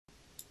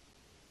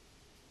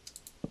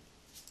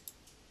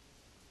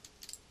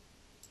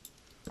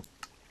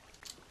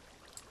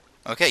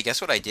Okay,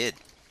 guess what I did?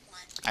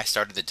 What? I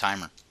started the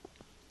timer.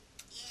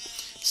 Yay.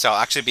 So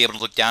I'll actually be able to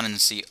look down and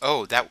see,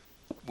 oh, that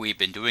we've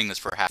been doing this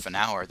for half an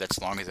hour.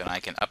 That's longer than I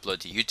can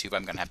upload to YouTube.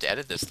 I'm going to have to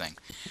edit this thing.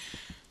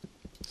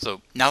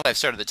 So now that I've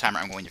started the timer,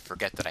 I'm going to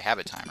forget that I have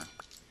a timer.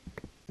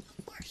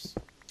 Of course.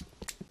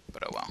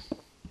 But oh well.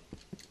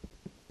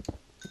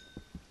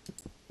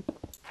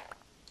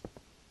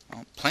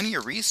 Well, plenty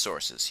of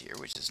resources here,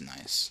 which is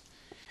nice.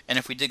 And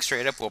if we dig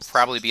straight up, we'll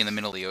probably be in the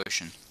middle of the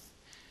ocean.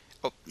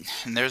 Oh,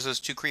 and there's those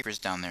two creepers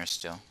down there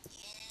still. Yeah,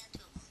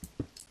 two of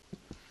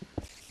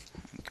them.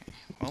 Okay.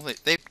 Well,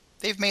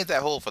 they've made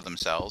that hole for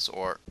themselves,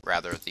 or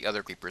rather, the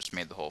other creepers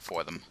made the hole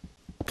for them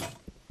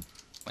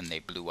when they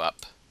blew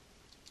up.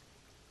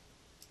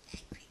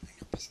 Bad creeper,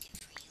 no biscuit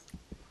for you.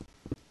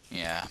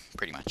 Yeah,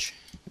 pretty much.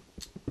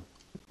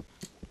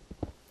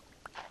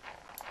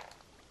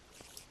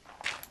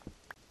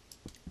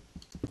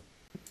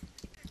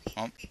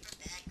 Well, Creeper,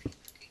 bad creeper,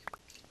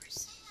 creeper,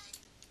 sad.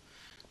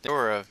 there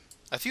were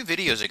a few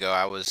videos ago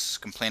I was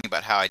complaining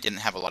about how I didn't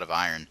have a lot of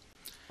iron.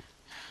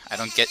 I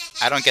don't get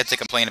to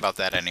complain about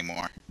that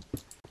anymore.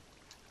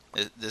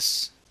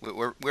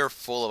 We're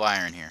full of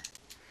iron here.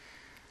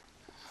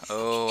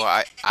 Oh,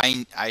 I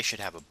should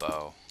have a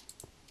bow.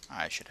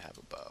 I should have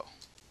a bow.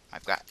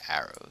 I've got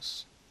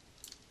arrows.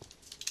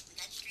 We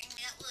got string,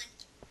 we got wood.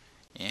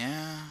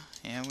 Yeah,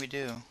 we do.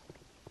 We got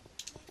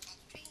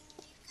string,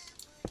 we got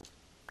wood.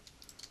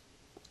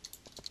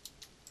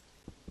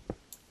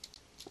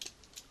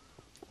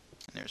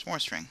 And there's more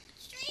string.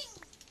 String!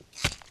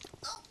 Got it.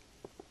 Oh!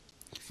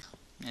 You fell.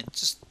 I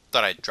just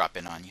thought I'd drop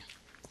in on you.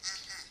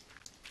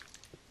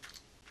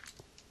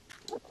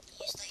 Uh-huh. You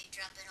just thought you'd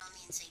drop it on me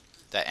and say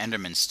boo. That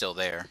Enderman's still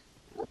there.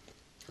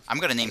 I'm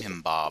gonna name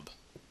him Bob.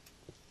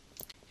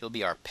 He'll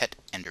be our pet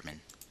Enderman.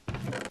 Bob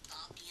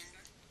the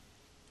Ender?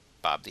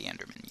 Bob the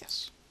Enderman,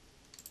 yes.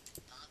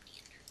 Bob the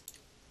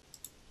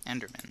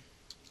Ender. Enderman.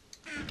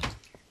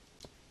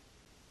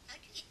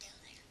 How'd you get down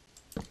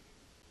there?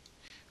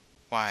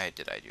 Why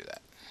did I do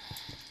that?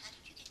 How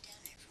did you get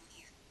down there from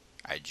here?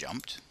 I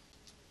jumped.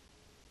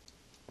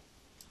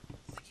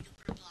 What'd you do,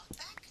 put a block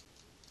back?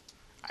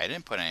 I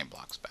didn't put any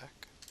blocks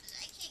back. Because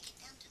I can't get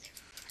down to there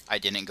from here. I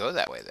didn't go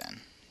that way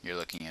then. You're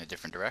looking in a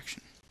different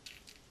direction.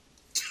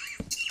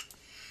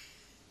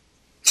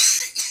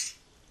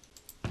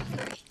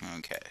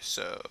 Okay,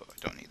 so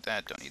don't need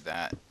that, don't need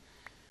that.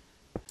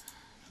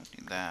 Don't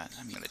need that.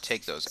 I'm gonna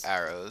take those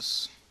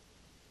arrows.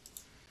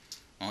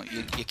 Well,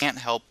 you can't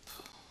help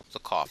the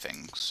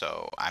coughing,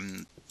 so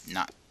I'm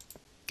not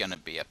gonna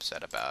be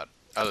upset about,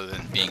 other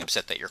than being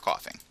upset that you're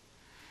coughing.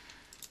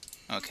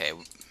 Okay,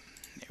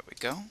 there we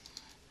go.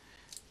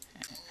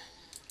 Iron.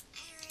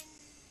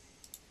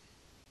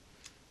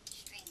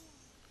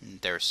 String.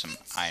 There's some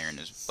iron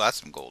as well.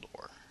 That's some gold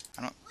ore.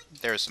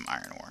 There's some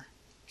iron ore.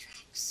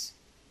 Tracks.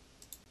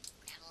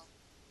 Gravel.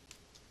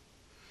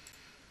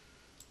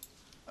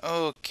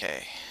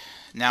 Okay,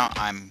 now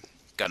I'm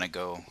gonna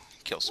go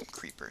kill some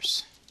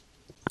creepers.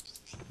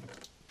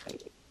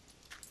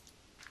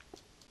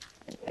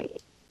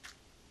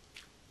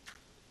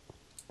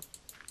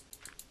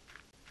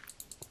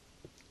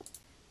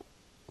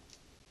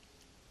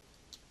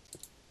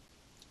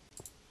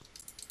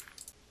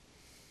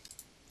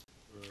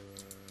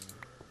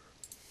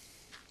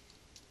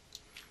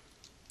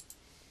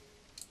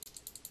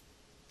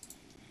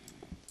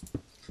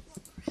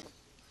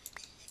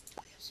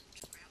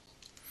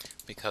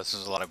 Because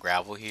there's a lot of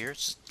gravel here,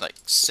 it's like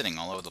sitting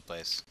all over the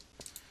place.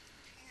 I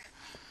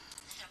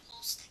got a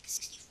whole stack of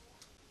 64.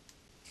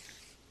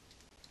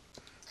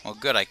 Well,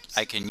 good, I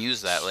can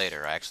use that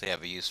later. I actually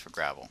have a use for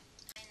gravel.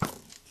 I know.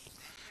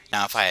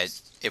 Now,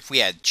 if we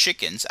had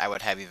chickens, I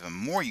would have even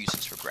more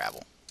uses for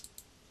gravel.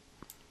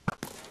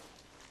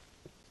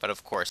 But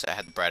of course, I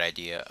had the bright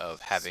idea of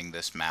having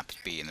this map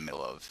be in the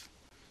middle of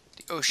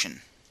the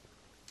ocean.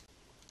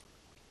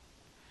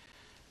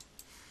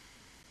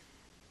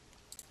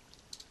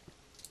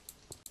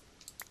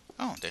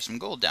 Oh, there's some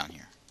gold down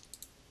here.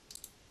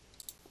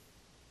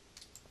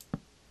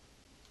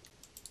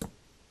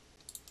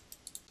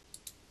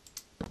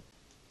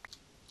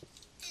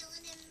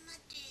 Filling in my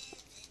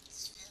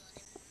divots, filling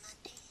in my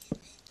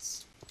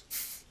divots.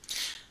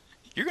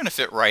 You're gonna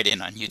fit right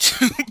in on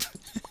YouTube.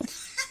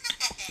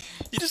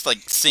 You just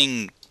like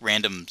sing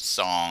random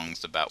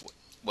songs about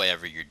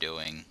whatever you're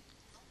doing.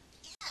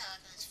 Yeah,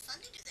 it was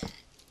fun to do that.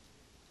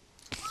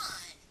 Come on.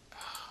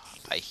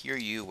 I hear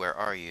you. Where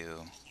are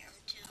you? I hear 'em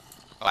too.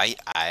 Oh,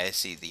 I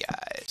see the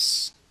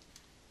eyes.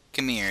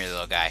 Come here,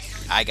 little guy.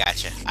 I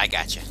gotcha. I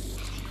gotcha.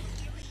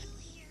 Hear what you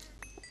hear.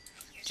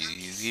 Do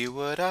you hear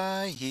what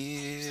I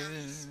hear?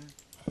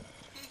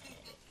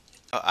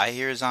 Oh, I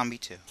hear a zombie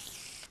too.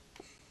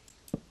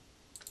 So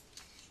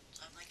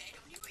I'm like, I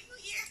don't hear what you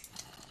hear.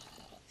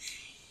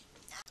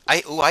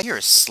 I hear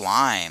a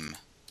slime.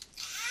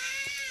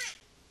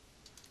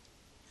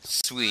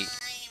 Sweet.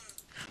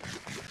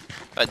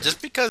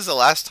 Just because the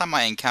last time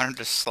I encountered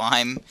a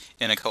slime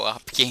in a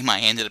co-op game,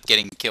 I ended up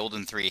getting killed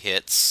in 3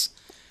 hits.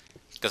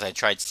 Because I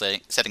tried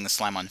setting the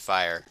slime on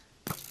fire.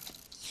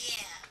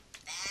 Yeah,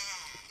 bad.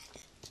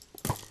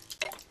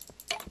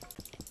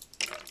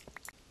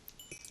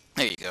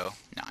 There you go.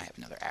 Now I have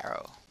another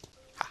arrow.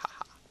 Ha ha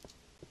ha.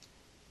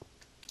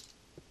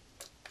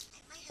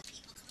 I might have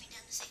people coming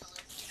down to say hello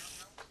to me. I don't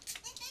know.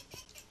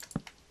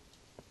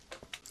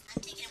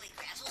 I'm taking away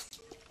gravel.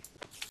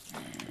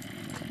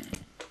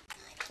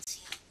 I can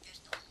see.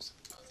 There's no holes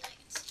up above that I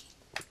can see.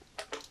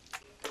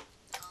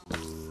 Oh, no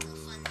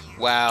fun there.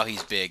 Wow,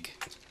 he's big.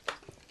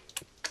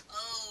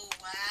 Oh,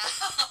 wow.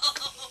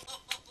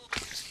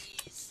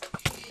 Jeez.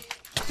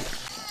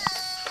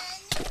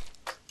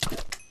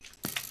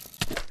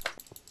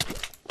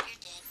 You're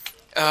dead.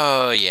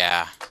 Oh,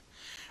 yeah.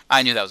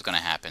 I knew that was going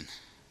to happen.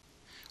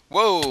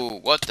 Whoa,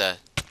 what the?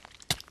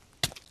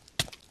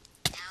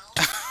 Ow.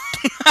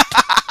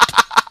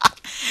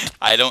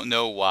 I don't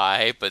know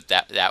why, but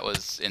that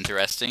was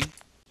interesting.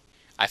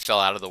 I fell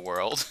out of the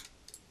world.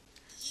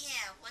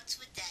 Yeah, what's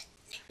with that?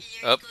 There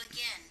Oh. you go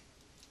again.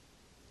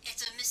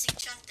 It's a missing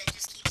chunk that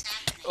just keeps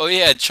happening. Oh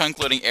yeah, chunk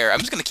loading error. I'm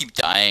just gonna keep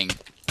dying.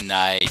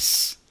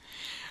 Nice.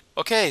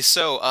 Okay,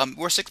 so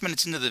we're 6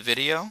 minutes into the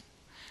video,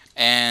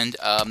 and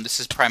this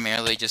is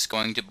primarily just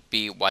going to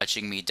be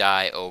watching me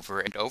die over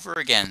and over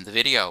again. The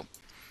video.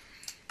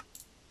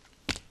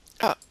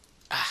 Oh,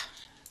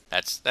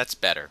 that's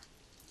better.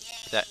 Yay,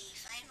 That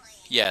finally.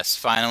 yes,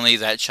 finally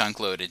that chunk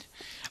loaded.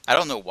 I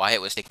don't know why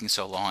it was taking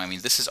so long. I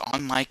mean, this is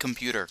on my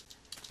computer.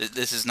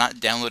 This is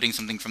not downloading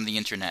something from the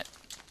internet.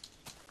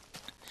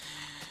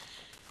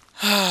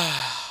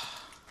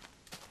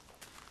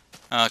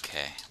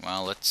 Okay,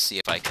 well, let's see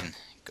if I can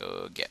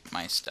go get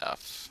my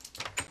stuff.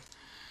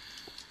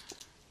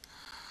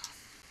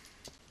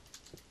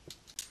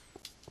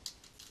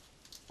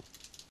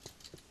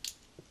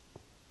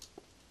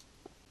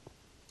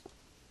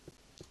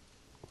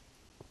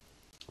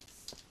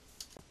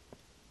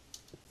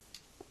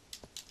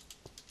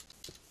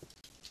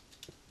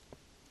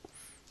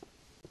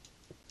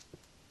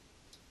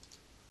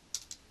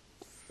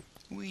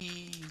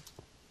 Whee!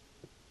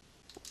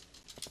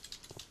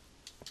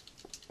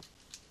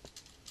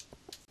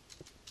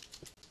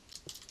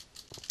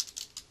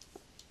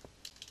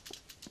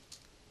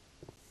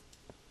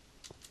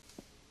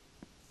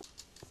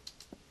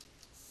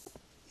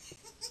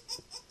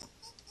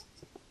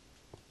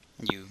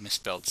 You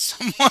misspelled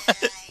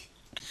somewhat.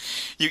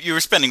 You were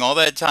spending all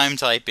that time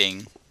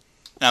typing.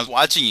 And I was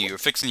watching you. You were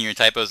fixing your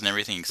typos and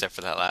everything except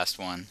for that last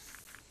one.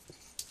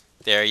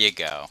 There you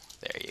go.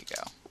 There you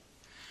go.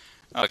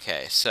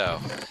 Okay, so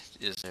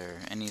is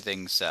there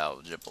anything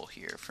salvageable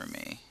here for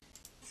me?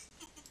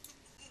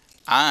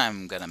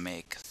 I'm gonna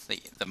make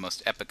the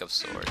most epic of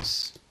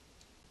swords.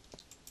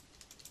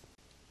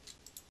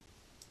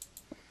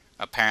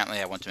 Apparently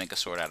I want to make a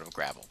sword out of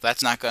gravel.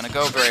 That's not gonna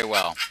go very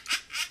well.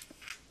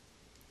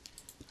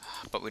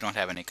 But we don't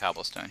have any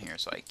cobblestone here,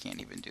 so I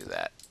can't even do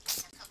that.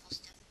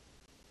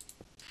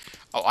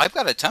 Oh, I've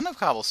got a ton of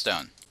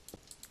cobblestone.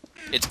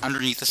 It's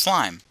underneath the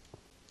slime.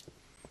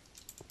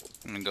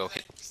 I'm gonna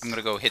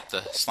go hit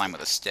the slime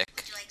with a stick.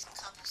 Would you like some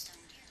cobblestone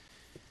here?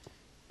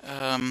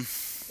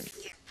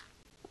 Here.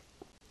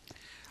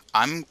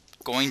 I'm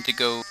going to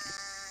go.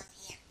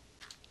 Here.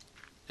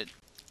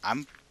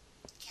 I'm.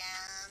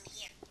 Come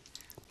here.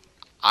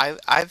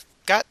 I've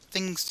got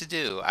things to do.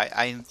 You got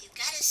a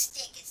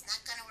stick. It's not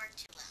gonna work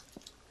too well.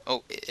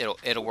 Oh,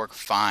 it'll work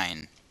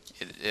fine.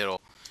 It'll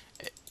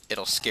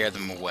scare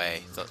them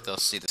away. They'll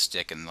see the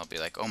stick and they'll be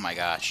like, oh my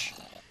gosh.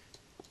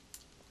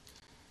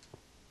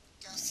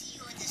 They'll see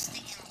you with the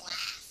stick and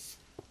laugh.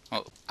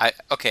 Oh,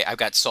 okay. I've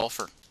got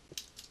sulfur.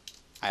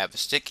 I have a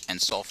stick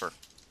and sulfur.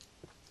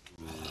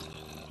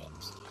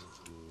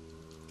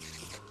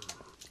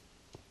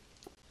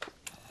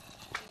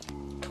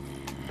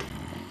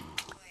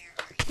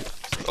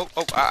 Oh,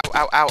 ow,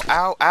 ow, ow,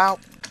 ow, ow.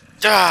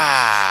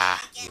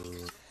 Ah! Again, because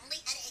you only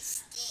had a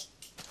stick.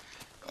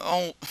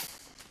 Oh,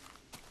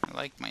 I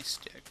like my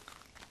stick.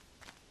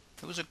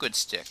 It was a good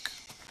stick.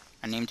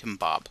 I named him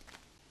Bob.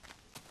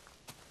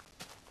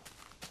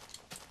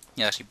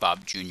 Yeah, actually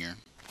Bob Jr.,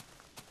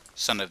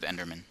 son of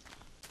Enderman.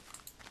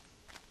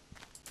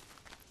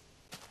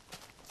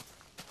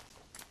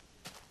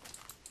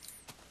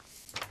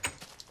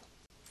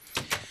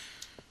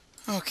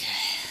 Okay,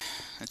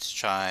 let's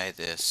try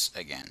this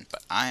again,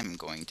 but I'm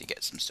going to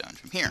get some stone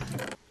from here.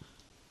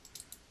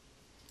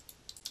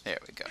 There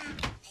we go. I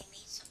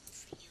made something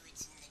for you.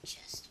 It's in the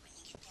chest. When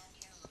you get down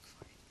here, look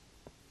for it.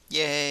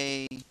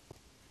 Yay!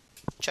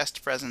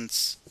 Chest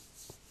presents.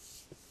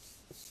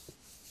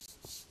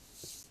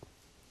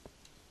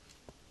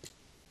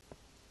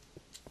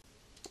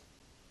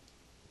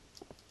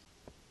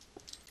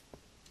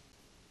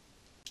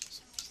 For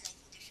some reason, I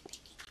think there should be a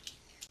key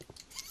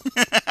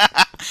in there.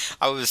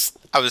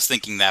 I was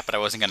thinking that, but I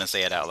wasn't gonna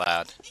say it out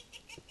loud.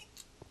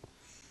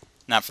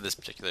 Not for this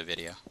particular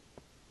video.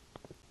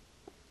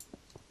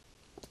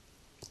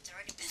 It's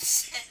already been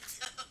said,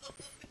 though.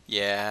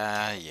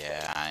 Yeah,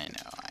 I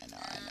know.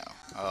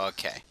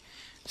 Okay,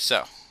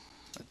 so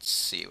let's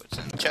see what's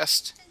in the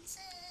chest. Been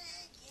said.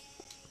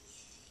 Yeah.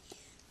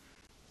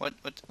 What?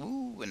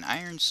 Ooh, an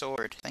iron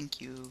sword. Thank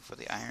you for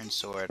the iron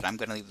sword. I'm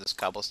gonna leave this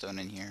cobblestone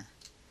in here.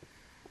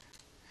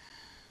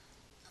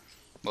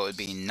 What would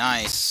be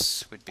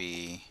nice would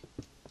be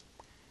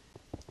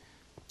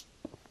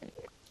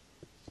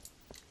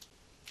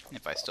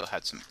if I still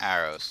had some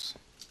arrows,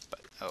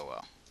 but oh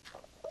well.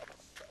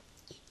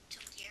 You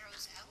took the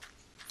arrows out?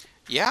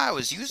 Yeah, I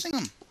was using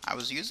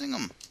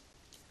them.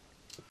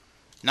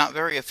 Not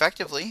very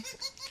effectively.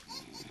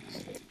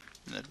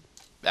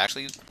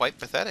 Actually, quite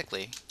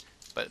pathetically.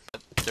 But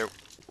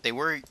they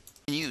were in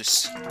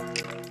use. I'm not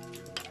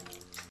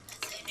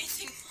saying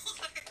anything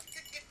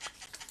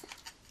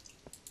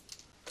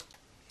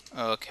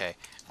more. Okay.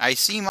 I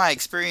see my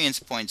experience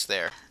points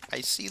there.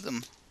 I see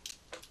them.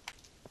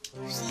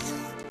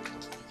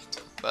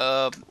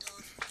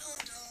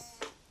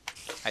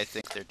 I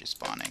think they're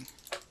despawning.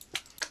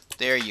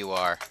 There you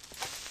are.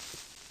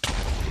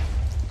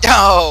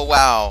 Oh,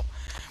 wow.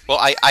 Well,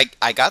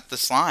 I got the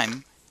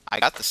slime.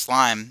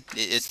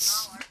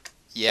 It's...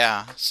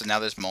 Yeah, so now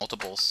there's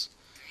multiples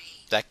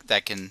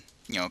that can,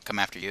 come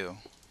after you.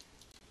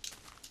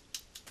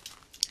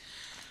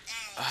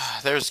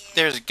 There's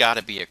got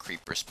to be a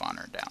creeper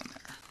spawner down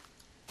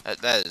there.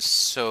 That is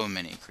so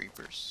many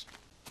creepers.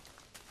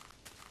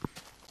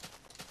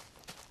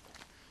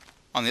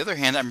 On the other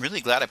hand, I'm really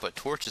glad I put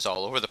torches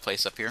all over the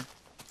place up here.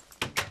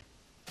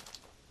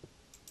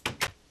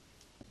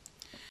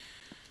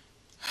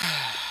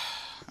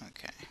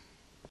 Okay.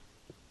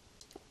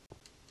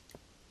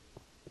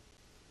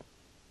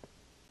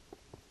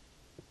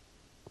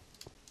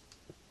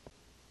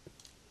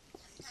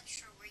 I'm not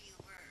sure where you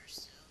were,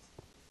 so...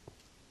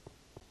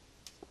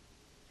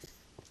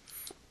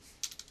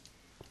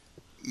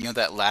 You know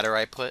that ladder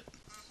I put?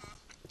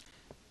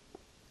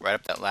 Mm-hmm. Right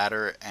up that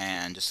ladder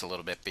and just a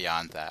little bit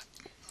beyond that.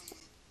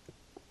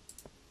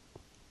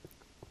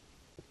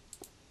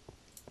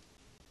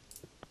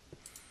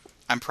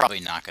 I'm probably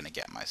not going to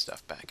get my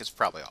stuff back. It's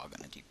probably all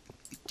going to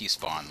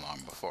despawn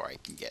long before I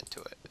can get to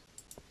it.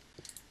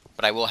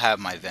 But I will have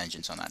my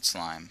vengeance on that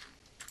slime.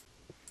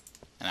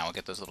 And I will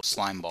get those little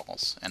slime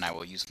balls, and I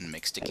will use them to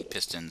make sticky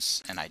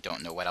pistons, and I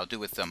don't know what I'll do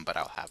with them, but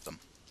I'll have them.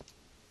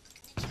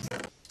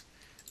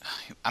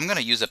 I'm going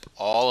to use up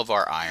all of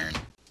our iron.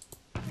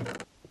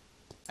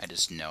 I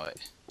just know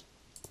it.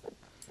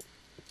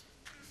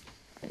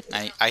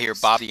 I hear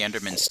Bob the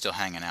Enderman's still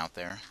hanging out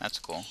there. That's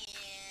cool. Yeah,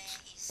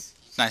 he's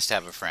It's nice to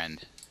have a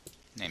friend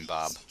named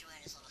Bob.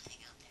 enjoying his little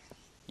hangout there.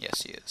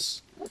 Yes, he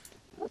is.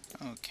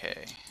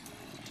 Okay.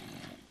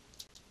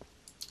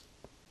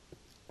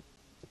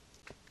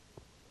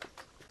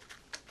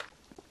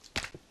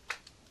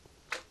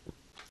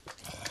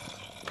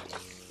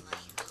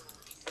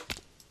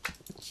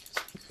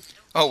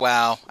 Oh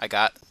wow, I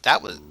got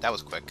that was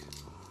quick.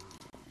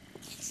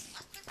 It's a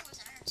lot quicker with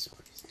an iron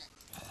sword, isn't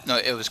it? No,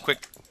 it was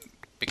quick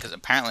because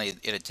apparently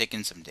it had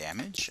taken some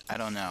damage. I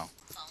don't know.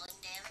 Falling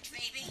damage,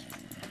 maybe?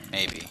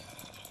 Maybe.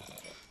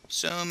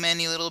 So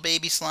many little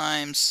baby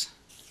slimes.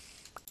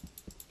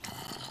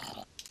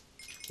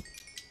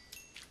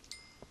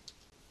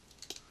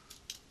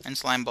 And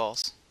slime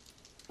balls.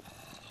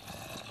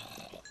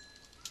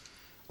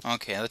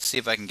 Okay, let's see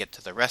if I can get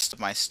to the rest of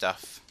my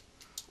stuff.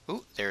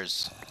 Ooh,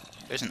 there's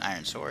an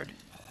iron sword.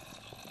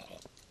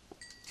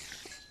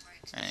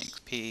 And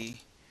XP.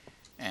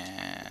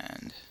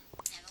 And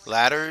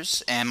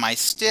ladders. And my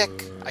stick.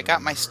 I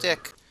got my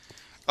stick.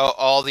 Oh,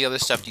 all the other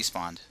stuff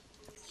despawned.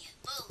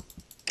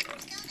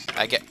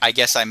 I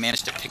guess I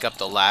managed to pick up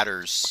the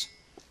ladders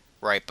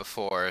right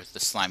before the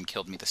slime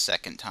killed me the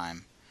second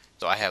time.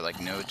 So I have like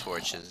no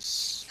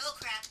torches. Oh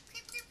crap.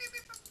 Creep, creep, creep,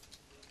 creep.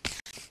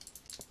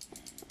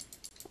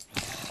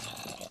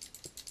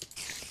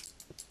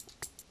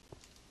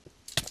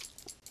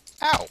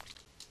 Ow!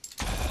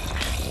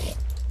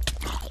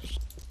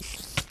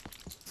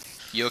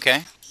 You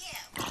okay? Yeah.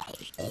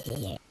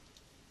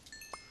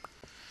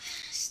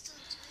 Still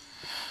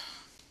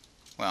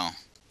doing Well,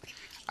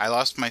 I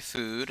lost my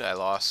food. I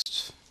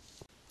lost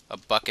a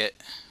bucket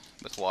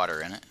with water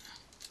in it.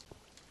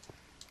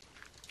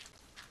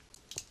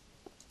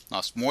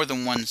 Lost more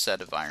than one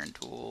set of iron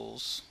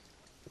tools.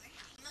 You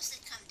must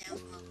have come down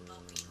from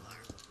above where you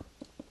are.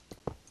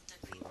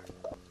 The creeper.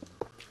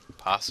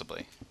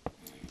 Possibly.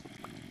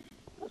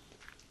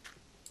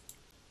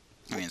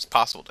 I mean, it's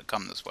possible to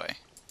come this way.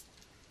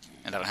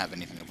 And I don't have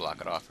anything to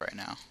block it off right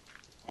now.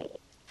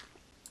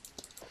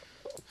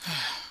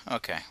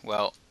 Okay,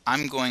 well,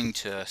 I'm going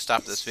to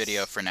stop this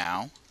video for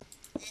now.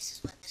 This is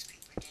what this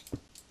creeper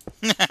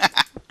did.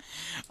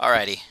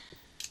 Alrighty.